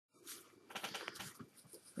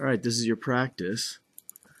Alright, this is your practice.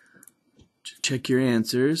 Check your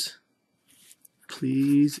answers.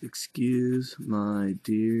 Please excuse my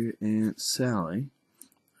dear Aunt Sally.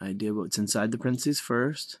 I did what's inside the parentheses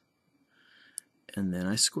first, and then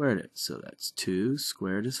I squared it. So that's 2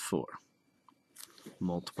 squared is 4.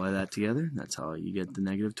 Multiply that together, that's how you get the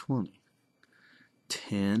negative 20.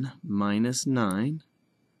 10 minus 9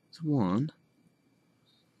 is 1.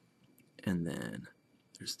 And then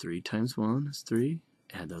there's 3 times 1 is 3.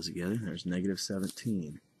 Add those together, there's negative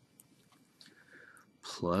 17.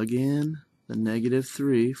 Plug in the negative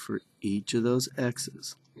 3 for each of those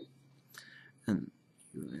x's. And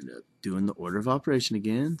you end up doing the order of operation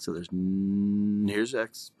again. So here's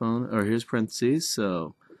exponent, or here's parentheses.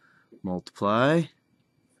 So multiply,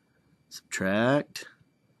 subtract.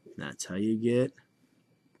 That's how you get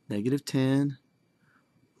negative 10.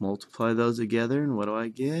 Multiply those together, and what do I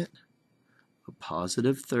get? A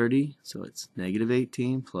positive 30. So it's negative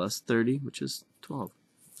 18 plus 30, which is 12.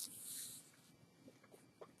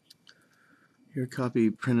 Your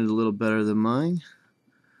copy printed a little better than mine.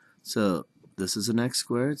 So this is an x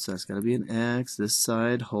squared, so that's got to be an x. This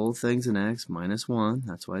side, whole thing's an x minus 1.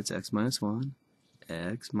 That's why it's x minus 1.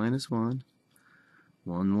 X minus 1.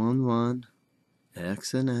 1, 1, 1.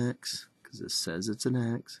 X and x, because this says it's an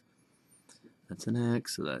x. That's an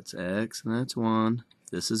x, so that's x, and that's 1.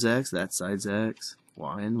 This is x, that side's x.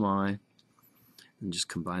 Y and y. And just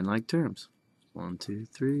combine like terms. 1, 2,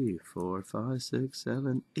 3, 4, 5, 6,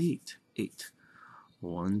 7, 8. 8.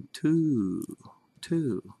 1, 2,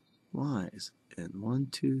 2 y's, and 1,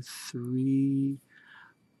 2, 3,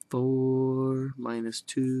 4 minus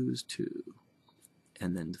 2 is 2.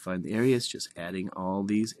 And then to find the area, it's just adding all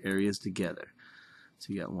these areas together.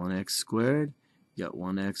 So you got 1x squared, you got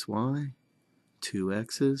 1xy, 2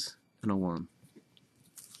 x's, and a 1.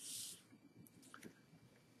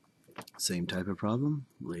 Same type of problem,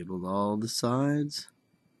 labeled all the sides,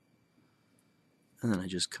 and then I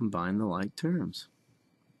just combine the like terms.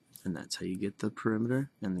 And that's how you get the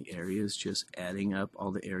perimeter, and the area is just adding up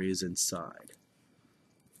all the areas inside.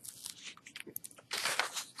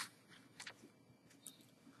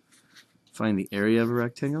 Find the area of a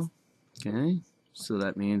rectangle. Okay, so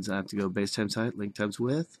that means I have to go base times height, length times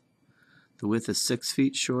width. The width is 6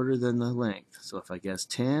 feet shorter than the length. So if I guess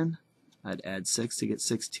 10, I'd add 6 to get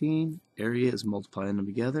 16. Area is multiplying them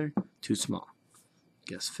together, too small.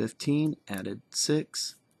 Guess 15, added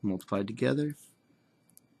 6, multiplied together,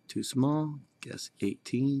 too small. Guess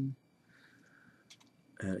 18,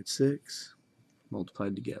 added 6,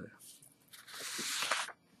 multiplied together.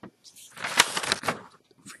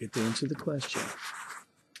 Don't forget to answer the question.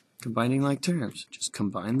 Combining like terms, just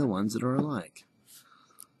combine the ones that are alike.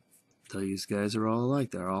 These guys are all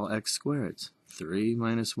alike, they're all x squareds. 3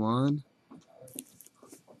 minus 1,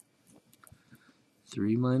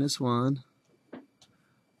 3 minus 1,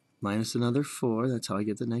 minus another 4, that's how I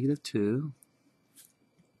get the negative 2.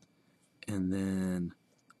 And then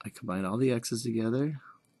I combine all the x's together.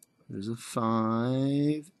 There's a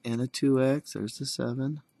 5 and a 2x, there's the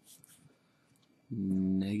 7.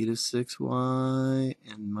 Negative 6y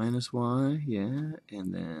and minus y, yeah,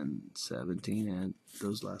 and then 17, and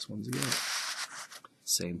those last ones again.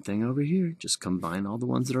 Same thing over here, just combine all the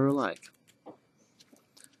ones that are alike.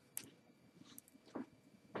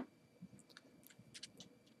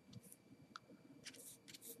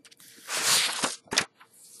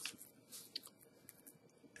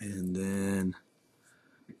 And then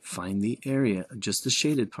find the area, just the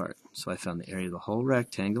shaded part. So I found the area of the whole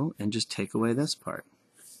rectangle, and just take away this part.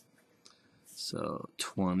 So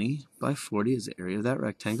 20 by 40 is the area of that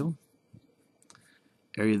rectangle.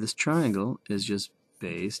 Area of this triangle is just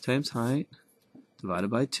base times height divided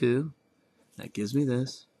by 2. That gives me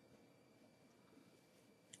this.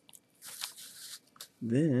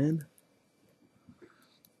 Then,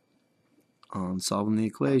 on solving the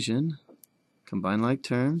equation, combine like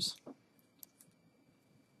terms.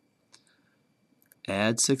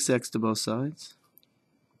 Add 6x to both sides.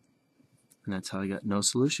 And that's how I got no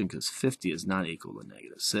solution, because 50 is not equal to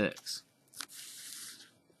negative 6.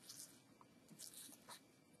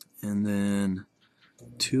 And then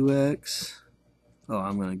 2x. Oh,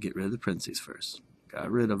 I'm going to get rid of the parentheses first. Got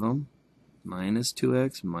rid of them. Minus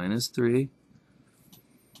 2x minus 3.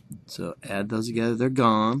 So add those together. They're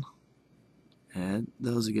gone. Add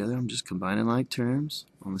those together. I'm just combining like terms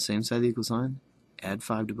on the same side of the equal sign. Add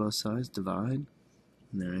 5 to both sides. Divide.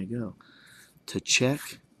 And there you go. To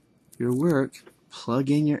check your work, plug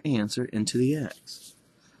in your answer into the x.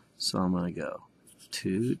 So I'm going to go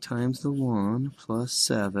 2 times the 1 plus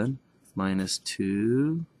 7 minus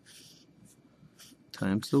 2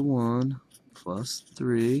 times the 1 plus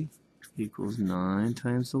 3 equals 9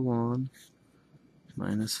 times the 1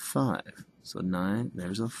 minus 5. So 9,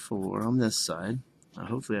 there's a 4 on this side.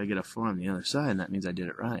 Hopefully I get a 4 on the other side, and that means I did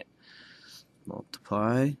it right.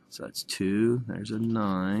 Multiply, so that's 2, there's a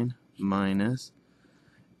 9, minus,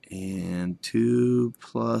 and 2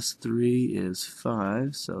 plus 3 is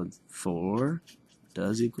 5, so 4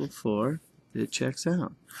 does equal 4. It checks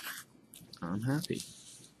out. I'm happy.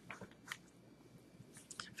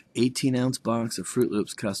 18-ounce box of Fruit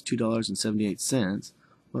Loops costs $2.78.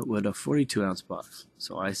 What would a 42-ounce box?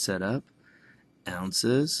 So I set up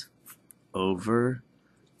ounces over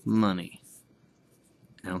money.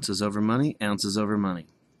 Ounces over money, ounces over money.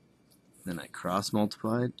 Then I cross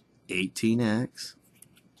multiplied 18x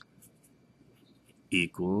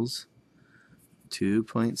equals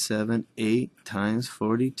 2.78 times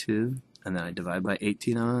 42, and then I divide by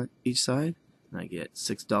 18 on each side, and I get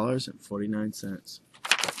 $6.49.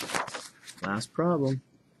 Last problem.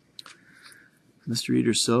 Mr.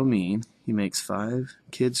 Reader's so mean, he makes 5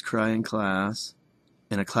 kids cry in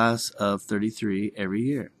a class of 33 every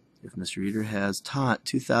year. If Mr. Reader has taught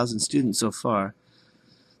 2,000 students so far,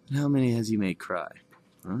 then how many has he made cry?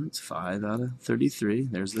 Well, it's 5 out of 33.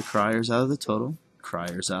 There's the criers out of the total.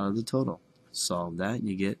 Criers out of the total. Solve that and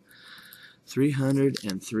you get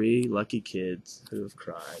 303 lucky kids who have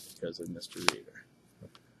cried because of Mr. Reader.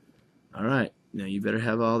 Alright, now you better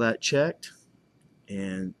have all that checked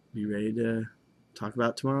and be ready to talk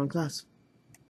about it tomorrow in class.